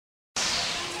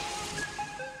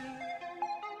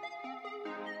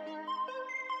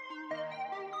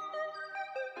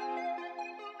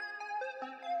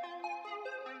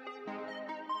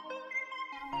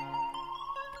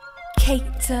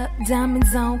Caked up,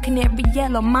 diamonds on, canary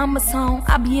yellow, mama's home.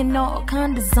 I be in all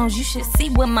kind of zones, you should see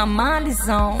what my mind is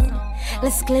on.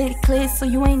 Let's clear it clear so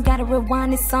you ain't gotta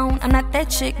rewind this song. I'm not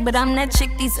that chick, but I'm that chick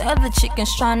these other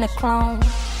chickens trying to clone.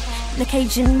 The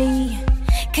Cajun me,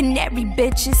 canary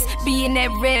bitches, be in that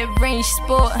red range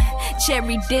sport,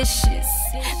 cherry dishes.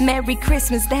 Merry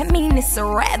Christmas, that mean it's a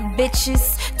wrap,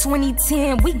 bitches.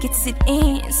 2010, we gets it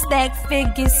in, stack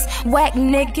figures, whack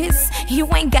niggas. You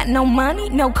ain't got no money,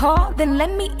 no car, then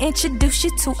let me introduce you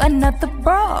to another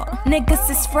bra. Niggas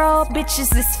is fraud,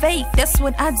 bitches is fake, that's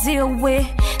what I deal with.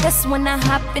 That's when I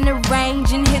hop in the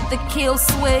range and hit the kill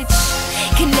switch.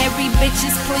 Canary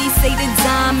bitches, please say the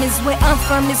diamonds. Where I'm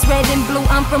from is red and blue,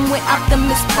 I'm from where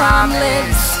Optimus Prime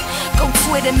lives. Go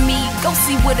Twitter me, go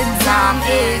see what a dime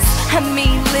is. I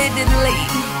mean literally,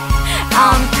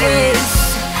 I'm this,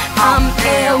 I'm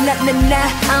ill,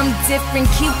 nah, I'm different.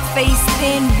 Cute face,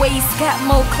 thin waist, got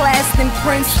more class than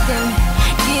Princeton.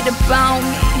 Get about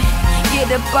me, get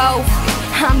about me,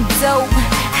 I'm dope.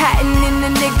 Hiding in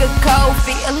the nigga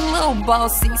coffee, a little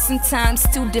bossy, sometimes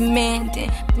too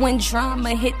demanding. When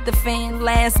drama hit the fan,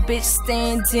 last bitch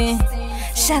standing.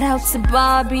 Shout out to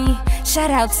Bobby,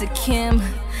 shout out to Kim,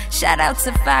 shout out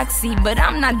to Foxy, but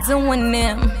I'm not doing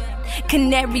them.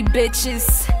 Canary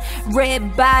bitches,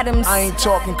 red bottoms. I ain't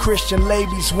talking Christian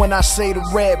ladies when I say the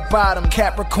red bottom.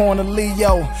 Capricorn or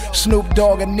Leo, Snoop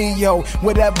Dogg or Neo.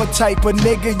 Whatever type of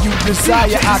nigga you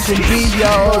desire, I can be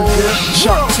yo.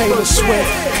 Chuck Taylor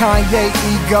Swift, Kanye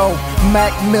ego,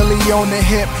 Mack Millie on the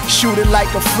hip, shoot it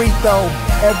like a free throw.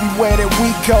 Everywhere that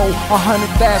we go,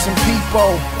 100,000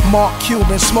 people. Mark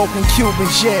Cuban, smoking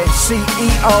Cubans, yeah,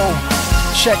 CEO.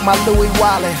 Check my Louis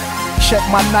wallet, check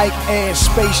my Nike Air,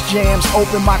 Space Jams,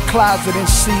 open my closet and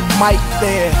see Mike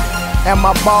there. Am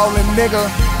I ballin', nigga?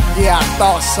 Yeah, I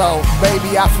thought so.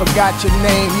 Baby, I forgot your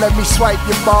name, let me swipe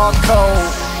your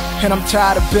barcode. And I'm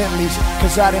tired of Bentleys,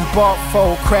 cause I done bought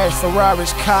 4. Crash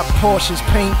Ferraris, cop Porsches,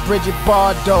 paint Bridget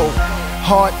Bardot.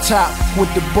 Hard top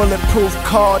with the bulletproof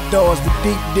car doors. The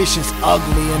deep dish is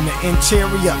ugly and the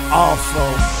interior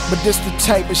awful. But this the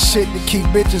type of shit that keep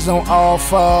bitches on all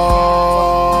fours.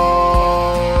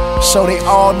 So they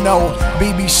all know,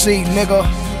 BBC nigga,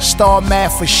 Star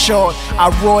Math for short. I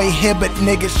Roy Hibbert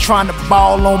niggas trying to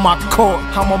ball on my court.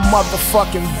 I'm a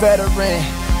motherfucking veteran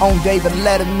on David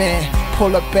Letterman.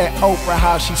 Pull up at Oprah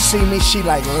House, she see me, she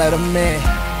like let him in.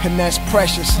 And that's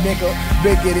precious, nigga,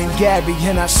 bigger than Gabby.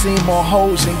 And I seen more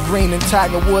hoes in green than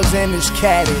Tiger Woods in his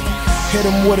caddy. Hit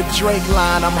him with a Drake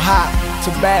line, I'm hot,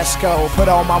 Tabasco. Put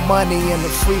all my money in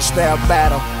the freestyle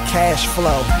battle, cash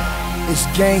flow. It's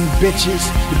game, bitches,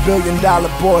 the $1 billion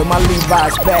boy. My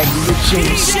Levi's baggy, your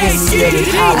jeans skinnier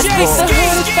than I spent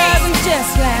 100,000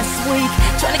 just last week,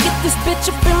 trying to get this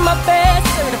bitch up in my bed,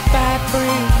 certified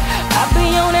free. I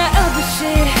be on that other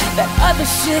shit, that other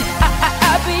shit.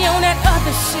 I be on that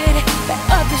other shit, that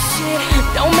other shit.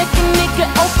 Don't make a nigga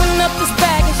open up his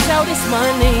bag and show this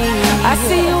money. I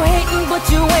see you hating, but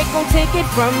you ain't gon' take it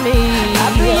from me. I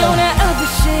be on that other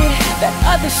shit, that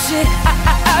other shit.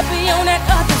 I be on that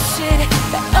other shit,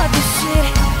 that other shit.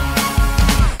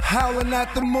 Howling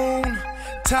at the moon,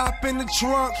 top in the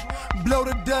trunk, blow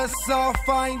the dust off,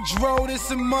 I ain't drove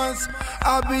this in months.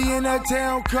 I be in that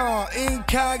town car,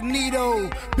 incognito.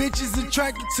 Bitches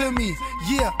attracted to me,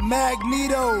 yeah,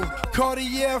 Magneto.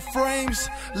 Cartier frames,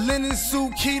 linen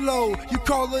suit kilo. You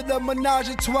call it a menage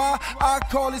a trois, I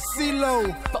call it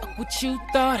CeeLo. Fuck what you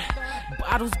thought,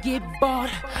 bottles get bought,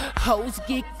 hoes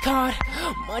get caught,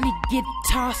 money get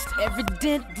tossed,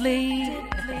 evidently.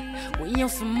 We on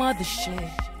some other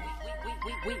shit.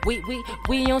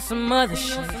 We on some other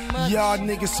shit. Y'all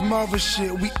niggas some other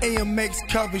shit. We AMX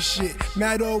cover shit.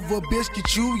 Mad over a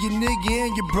biscuit, you, your nigga,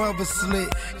 and your brother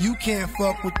slit. You can't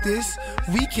fuck with this.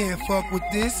 We can't fuck with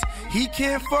this. He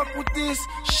can't fuck with this.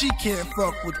 She can't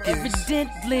fuck with this.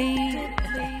 Evidently,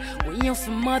 we on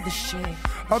some other shit.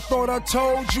 I thought I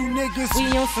told you niggas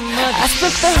we on some other shit. I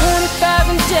spent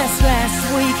 100,000 just last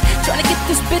week, trying to get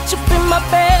this bitch up in my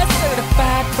bed,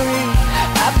 certified free.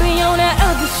 I be on that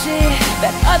other shit,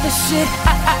 that other shit.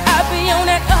 I be on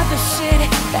that other shit,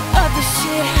 that other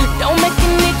shit. Don't make a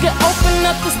nigga open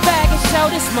up his bag and show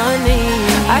this money.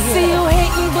 I see you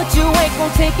hating, but you ain't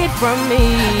gon' take it from me.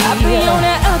 I be on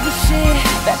that other shit,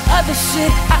 that other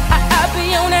shit. I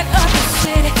be on that other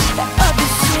shit, that other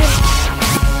shit.